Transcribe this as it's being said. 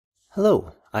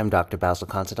Hello, I'm Dr. Basil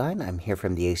Considine. I'm here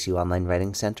from the ACU Online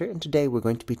Writing Center, and today we're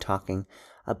going to be talking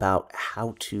about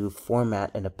how to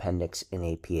format an appendix in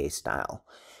APA style.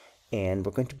 And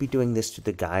we're going to be doing this through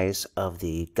the guise of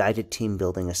the guided team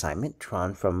building assignment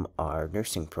drawn from our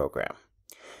nursing program.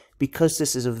 Because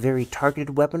this is a very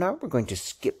targeted webinar, we're going to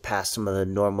skip past some of the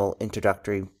normal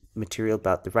introductory material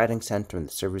about the Writing Center and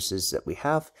the services that we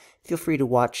have. Feel free to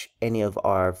watch any of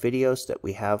our videos that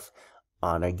we have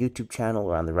on our YouTube channel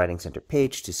or on the Writing Center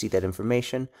page to see that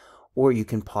information, or you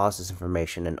can pause this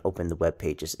information and open the web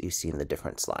pages that you see in the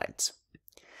different slides.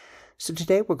 So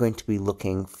today we're going to be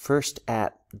looking first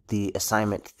at the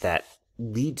assignment that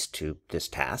leads to this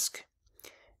task,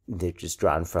 which is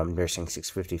drawn from Nursing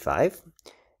 655.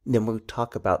 Then we'll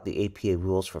talk about the APA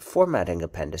rules for formatting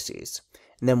appendices.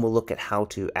 And then we'll look at how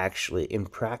to actually, in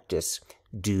practice,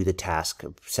 do the task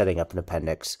of setting up an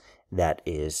appendix that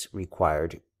is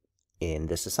required in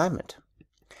this assignment.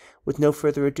 With no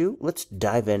further ado, let's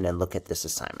dive in and look at this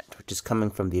assignment, which is coming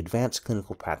from the Advanced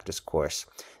Clinical Practice course,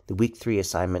 the Week 3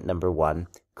 assignment number 1,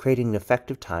 creating an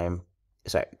effective team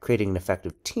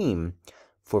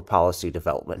for policy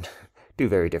development. Two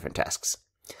very different tasks.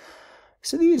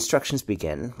 So the instructions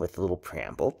begin with a little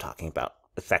preamble talking about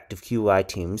effective QI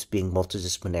teams being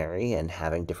multidisciplinary and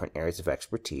having different areas of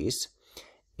expertise,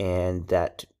 and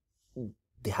that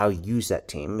how you use that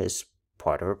team is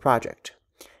part of a project.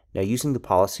 Now, using the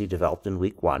policy developed in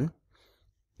week 1,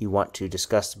 you want to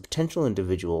discuss the potential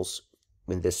individuals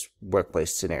in this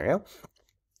workplace scenario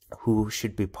who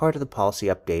should be part of the policy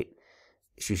update.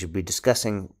 You should be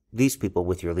discussing these people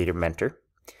with your leader mentor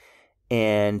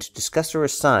and discuss or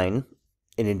assign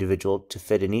an individual to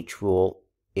fit in each role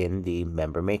in the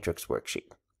member matrix worksheet.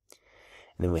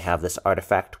 And then we have this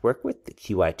artifact to work with, the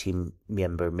QI team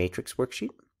member matrix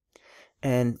worksheet.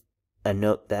 And a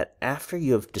note that after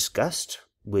you have discussed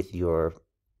with your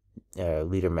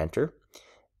leader mentor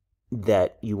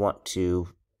that you want to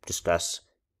discuss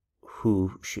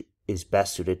who is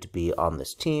best suited to be on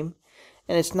this team.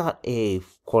 And it's not a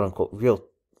quote-unquote real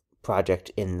project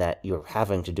in that you're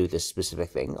having to do this specific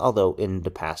thing, although in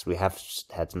the past we have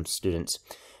had some students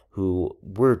who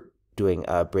were doing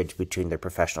a bridge between their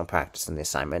professional practice and the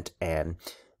assignment and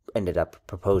ended up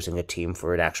proposing a team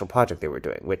for an actual project they were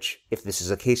doing, which, if this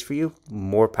is a case for you,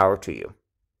 more power to you.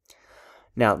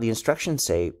 Now, the instructions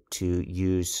say to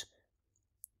use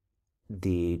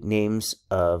the names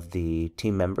of the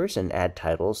team members and add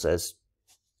titles as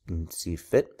you see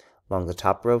fit along the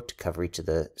top row to cover each of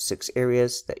the 6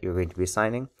 areas that you're going to be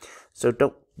assigning. So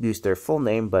don't use their full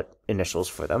name, but initials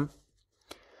for them.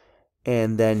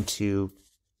 And then to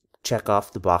check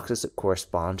off the boxes that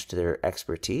correspond to their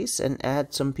expertise and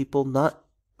add some people not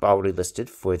already listed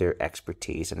for their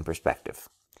expertise and perspective.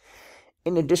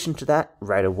 In addition to that,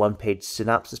 write a 1-page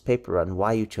synopsis paper on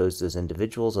why you chose those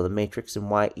individuals on the matrix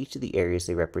and why each of the areas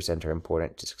they represent are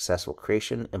important to successful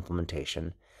creation,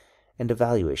 implementation, and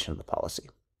evaluation of the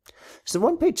policy. So the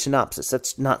 1-page synopsis,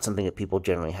 that's not something that people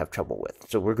generally have trouble with.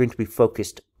 So we're going to be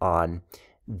focused on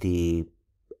the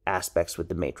aspects with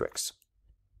the matrix.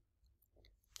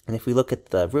 And if we look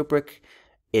at the rubric,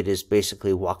 it is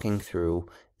basically walking through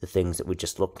the things that we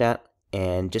just looked at,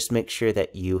 and just make sure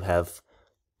that you have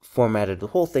formatted the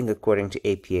whole thing according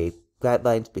to APA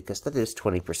guidelines, because that is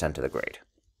 20% of the grade.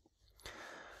 All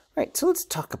right, so let's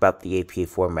talk about the APA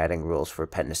formatting rules for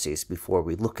appendices before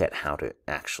we look at how to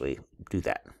actually do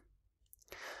that.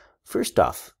 First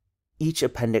off, each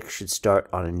appendix should start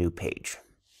on a new page.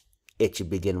 It should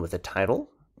begin with a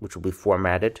title, which will be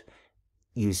formatted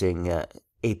using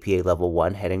APA Level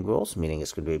 1 heading rules, meaning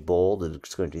it's going to be bold,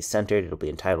 it's going to be centered, it'll be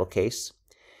in title case.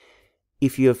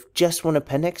 If you have just one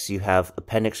appendix, you have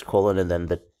appendix colon and then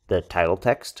the title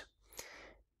text.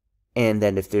 And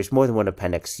then if there's more than one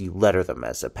appendix, you letter them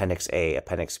as Appendix A,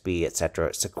 Appendix B,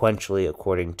 etc., sequentially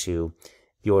according to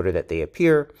the order that they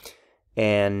appear.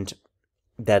 And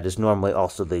that is normally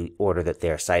also the order that they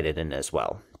are cited in as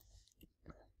well.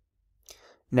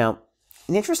 Now,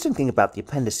 an interesting thing about the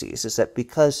appendices is that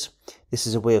because this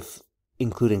is a way of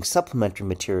including supplementary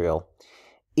material,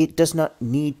 it does not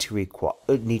need to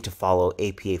follow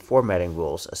APA formatting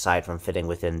rules aside from fitting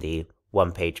within the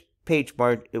 1-inch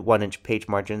page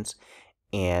margins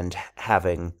and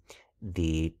having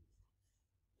the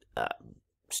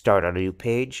start on a new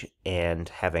page and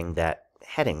having that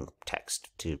heading text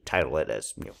to title it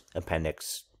as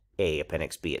Appendix A,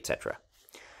 Appendix B, etc.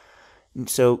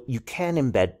 So you can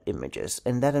embed images,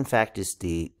 and that in fact is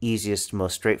the easiest,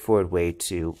 most straightforward way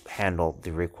to handle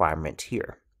the requirement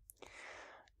here.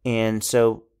 And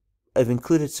so I've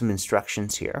included some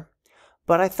instructions here,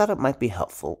 but I thought it might be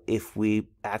helpful if we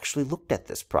actually looked at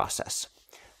this process.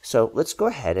 So let's go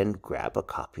ahead and grab a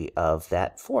copy of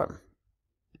that form.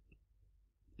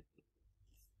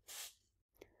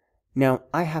 Now,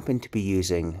 I happen to be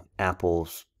using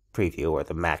Apple's Preview or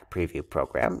the Mac Preview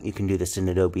program. You can do this in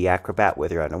Adobe Acrobat,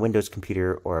 whether you're on a Windows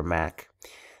computer or a Mac.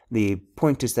 The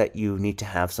point is that you need to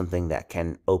have something that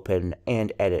can open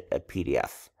and edit a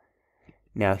PDF.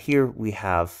 Now here we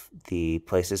have the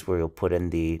places where you'll put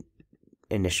in the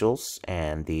initials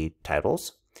and the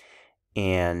titles,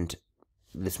 and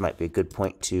this might be a good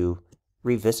point to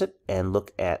revisit and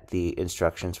look at the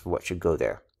instructions for what should go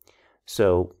there.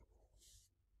 So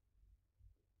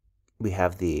we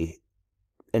have the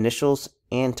initials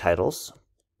and titles.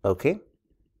 Okay.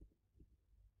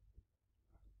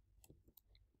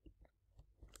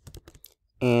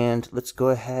 And let's go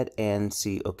ahead and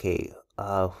see, okay,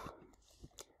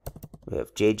 we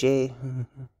have JJ.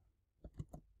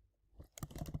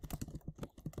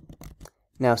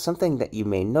 Now, something that you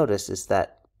may notice is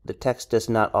that the text does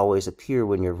not always appear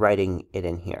when you're writing it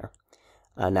in here.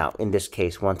 Now, in this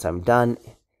case, once I'm done,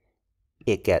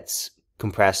 it gets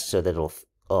compressed so that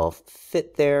it'll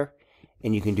fit there,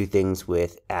 and you can do things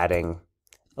with adding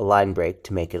a line break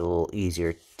to make it a little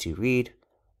easier to read,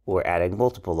 or adding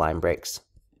multiple line breaks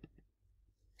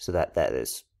so that that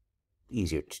is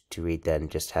easier to read than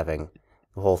just having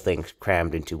the whole thing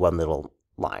crammed into one little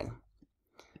line.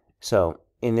 So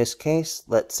in this case,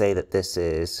 let's say that this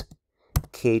is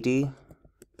KD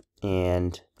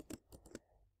and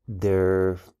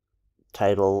their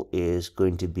title is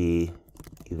going to be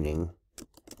Evening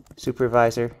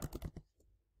Supervisor.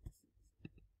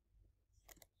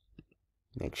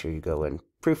 Make sure you go and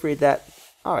proofread that.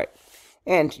 All right.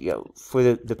 And for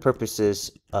the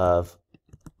purposes of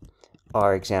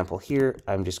our example here,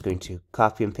 I'm just going to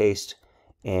copy and paste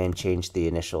and change the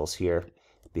initials here,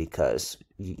 because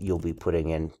you'll be putting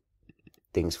in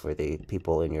things for the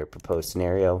people in your proposed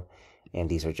scenario, and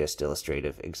these are just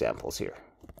illustrative examples here.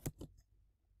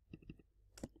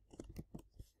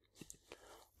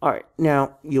 All right,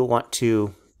 now you'll want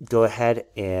to go ahead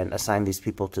and assign these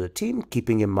people to the team,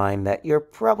 keeping in mind that you're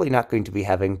probably not going to be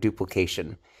having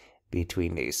duplication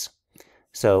between these.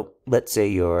 So let's say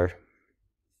you're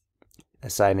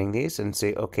assigning these and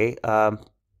say, okay,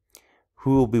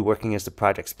 who will be working as the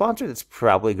project sponsor? That's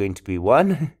probably going to be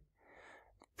one.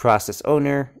 Process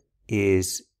owner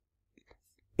is,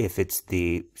 if it's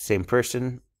the same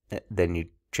person, then you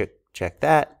check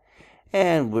that.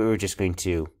 And we're just going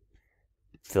to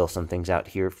fill some things out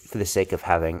here for the sake of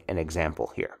having an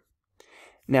example here.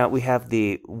 Now we have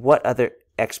the what other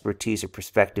expertise or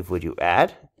perspective would you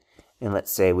add? And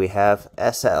let's say we have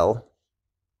SL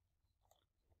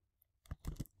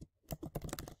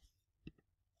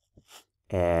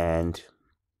and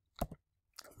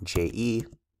JE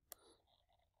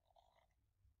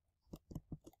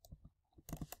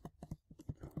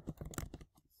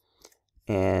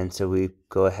and so we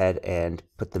go ahead and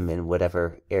put them in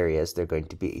whatever areas they're going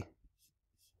to be.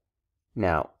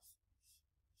 Now,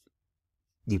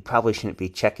 you probably shouldn't be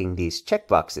checking these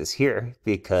checkboxes here,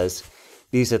 because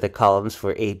these are the columns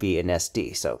for A, B, and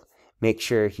SD. So make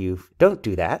sure you don't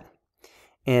do that,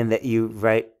 and that you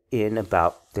write in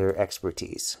about their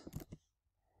expertise.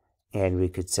 And we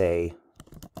could say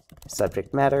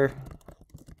subject matter,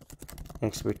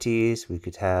 expertise. We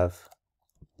could have,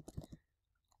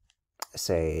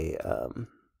 say,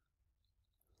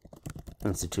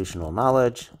 institutional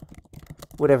knowledge,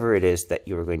 whatever it is that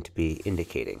you're going to be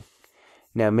indicating.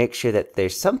 Now make sure that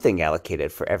there's something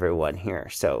allocated for everyone here.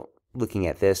 So looking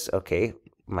at this, okay,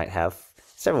 might have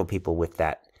several people with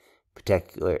that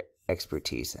particular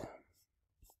expertise.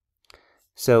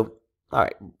 So, all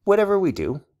right, whatever we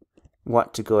do,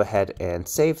 want to go ahead and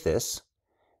save this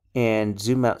and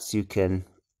zoom out so you can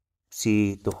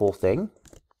see the whole thing.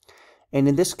 And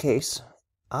in this case,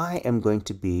 I am going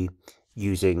to be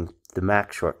using the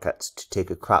Mac shortcuts to take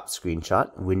a crop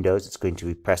screenshot. Windows, it's going to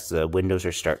be press the Windows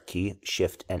or Start key,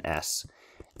 Shift and S,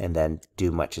 and then do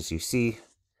much as you see.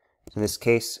 In this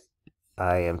case,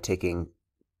 I am taking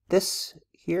this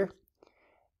here,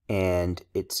 and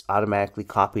it's automatically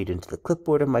copied into the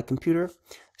clipboard of my computer.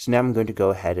 So now I'm going to go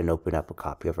ahead and open up a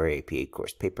copy of our APA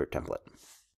course paper template.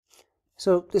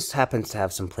 So this happens to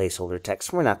have some placeholder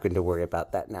text. We're not going to worry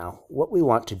about that now. What we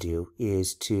want to do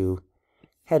is to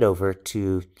head over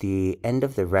to the end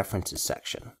of the references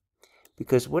section,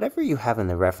 because whatever you have in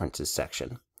the references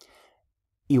section,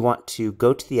 you want to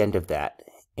go to the end of that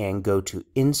and go to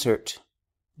Insert,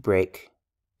 Break,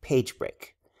 Page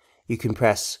Break. You can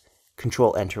press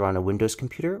Control Enter on a Windows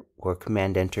computer or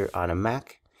Command Enter on a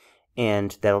Mac,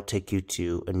 and that'll take you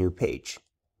to a new page.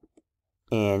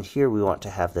 And here we want to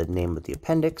have the name of the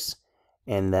appendix,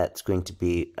 and that's going to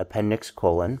be appendix :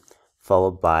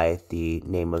 followed by the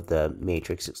name of the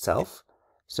matrix itself.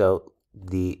 So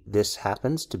this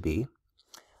happens to be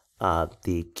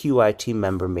the QI team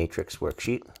member matrix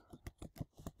worksheet.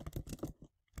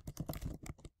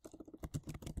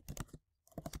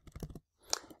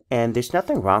 And there's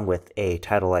nothing wrong with a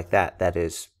title like that that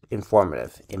is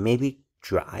informative. It may be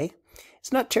dry.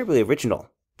 It's not terribly original,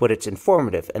 but it's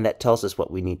informative, and that tells us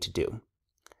what we need to do.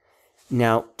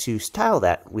 Now, to style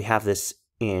that, we have this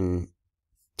in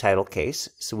title case,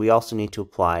 so we also need to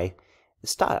apply the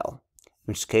style,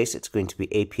 in which case it's going to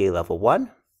be APA Level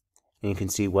 1. And you can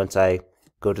see once I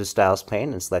go to the Styles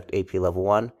pane and select APA Level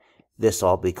 1, this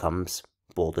all becomes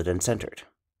bolded and centered.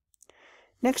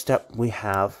 Next up, we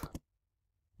have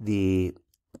the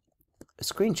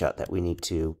screenshot that we need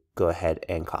to go ahead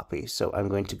and copy. So I'm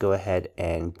going to go ahead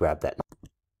and grab that.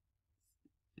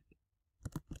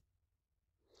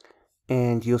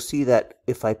 And you'll see that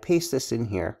if I paste this in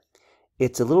here,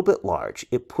 it's a little bit large.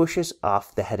 It pushes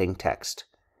off the heading text.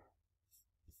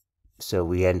 So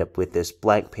we end up with this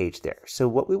blank page there. So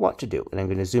what we want to do, and I'm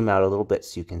going to zoom out a little bit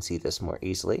so you can see this more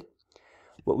easily.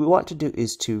 What we want to do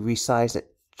is to resize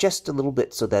it just a little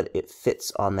bit so that it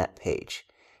fits on that page.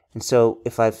 And so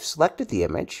if I've selected the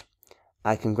image,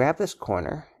 I can grab this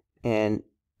corner and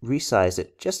resize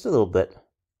it just a little bit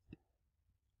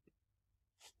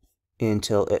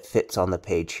until it fits on the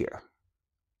page here.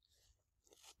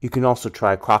 You can also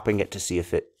try cropping it to see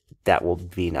if that will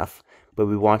be enough, but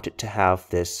we want it to have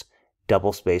this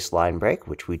double space line break,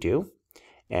 which we do,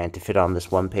 and to fit on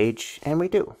this one page, and we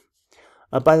do.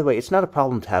 By the way, it's not a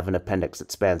problem to have an appendix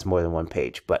that spans more than one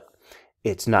page, but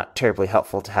it's not terribly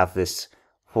helpful to have this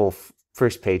whole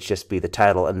first page just be the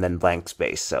title and then blank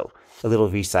space, so a little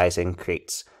resizing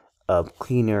creates a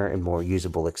cleaner and more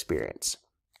usable experience.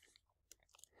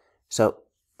 So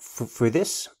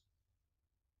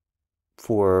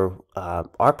for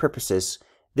our purposes,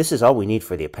 this is all we need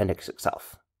for the appendix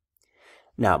itself.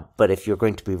 Now, but if you're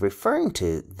going to be referring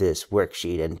to this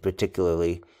worksheet, and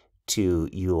particularly to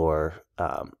your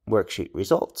worksheet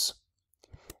results,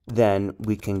 then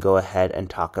we can go ahead and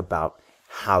talk about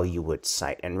how you would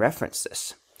cite and reference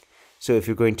this. So if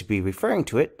you're going to be referring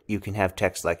to it, you can have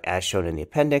text like as shown in the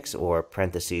appendix or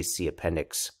parentheses see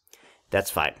appendix.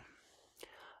 That's fine.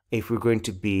 If we're going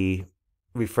to be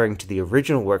referring to the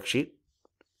original worksheet,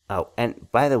 oh, and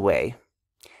by the way,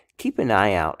 keep an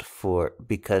eye out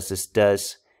because this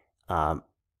does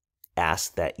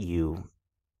ask that you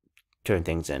turn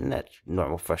things in at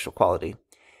normal professional quality.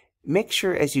 Make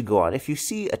sure as you go on, if you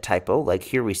see a typo, like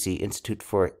here we see Institute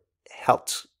for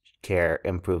Health Care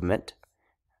Improvement,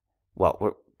 well,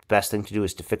 the best thing to do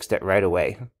is to fix that right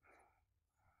away.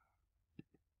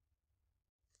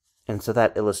 And so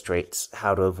that illustrates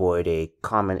how to avoid a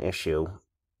common issue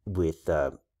with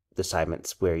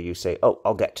assignments where you say, oh,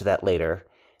 I'll get to that later.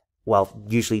 Well,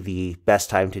 usually the best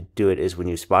time to do it is when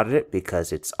you spotted it,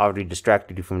 because it's already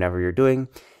distracted you from whatever you're doing.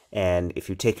 And if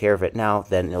you take care of it now,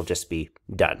 then it'll just be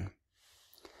done.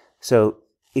 So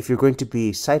if you're going to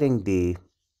be citing the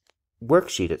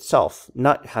worksheet itself,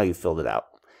 not how you filled it out,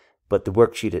 but the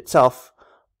worksheet itself,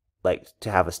 like to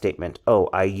have a statement, oh,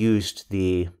 I used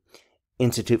the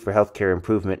Institute for Healthcare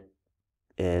Improvement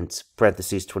in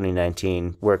parentheses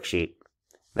 2019 worksheet,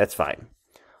 that's fine.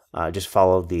 Just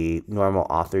follow the normal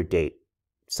author date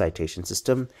citation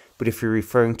system. But if you're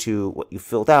referring to what you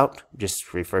filled out,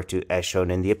 just refer to as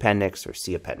shown in the appendix or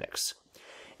see appendix.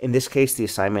 In this case, the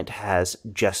assignment has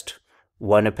just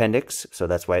one appendix, so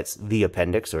that's why it's the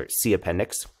appendix or see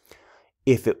appendix.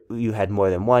 If you had more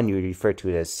than one, you would refer to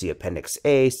it as see appendix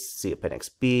A, see appendix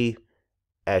B,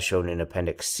 as shown in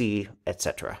appendix C,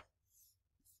 etc.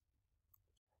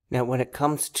 Now, when it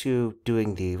comes to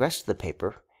doing the rest of the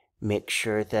paper, make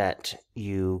sure that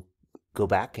you go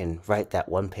back and write that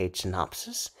one-page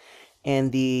synopsis.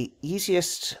 And the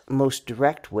easiest, most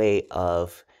direct way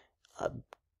of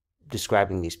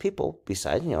describing these people,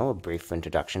 besides, a brief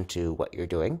introduction to what you're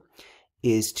doing,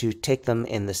 is to take them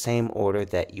in the same order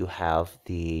that you have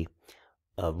the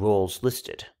roles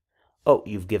listed. Oh,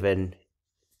 you've given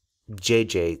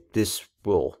JJ this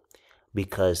role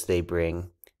because they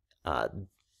bring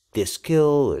this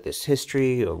skill or this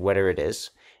history or whatever it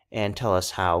is, and tell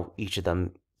us how each of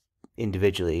them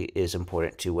individually is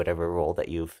important to whatever role that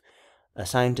you've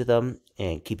assigned to them,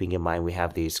 and keeping in mind we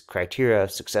have these criteria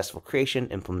of successful creation,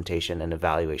 implementation, and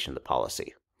evaluation of the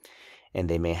policy. And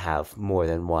they may have more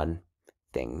than one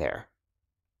thing there.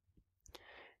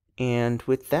 And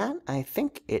with that, I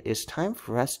think it is time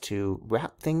for us to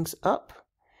wrap things up.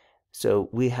 So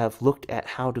we have looked at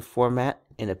how to format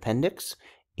an appendix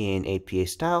in APA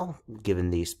style,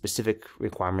 given the specific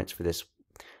requirements for this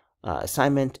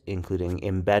assignment, including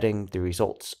embedding the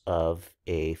results of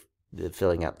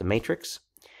filling out the matrix.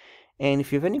 And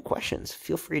if you have any questions,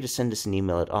 feel free to send us an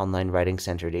email at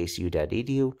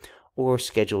onlinewritingcenter@acu.edu or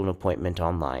schedule an appointment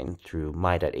online through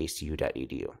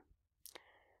my.acu.edu.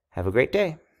 Have a great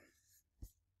day.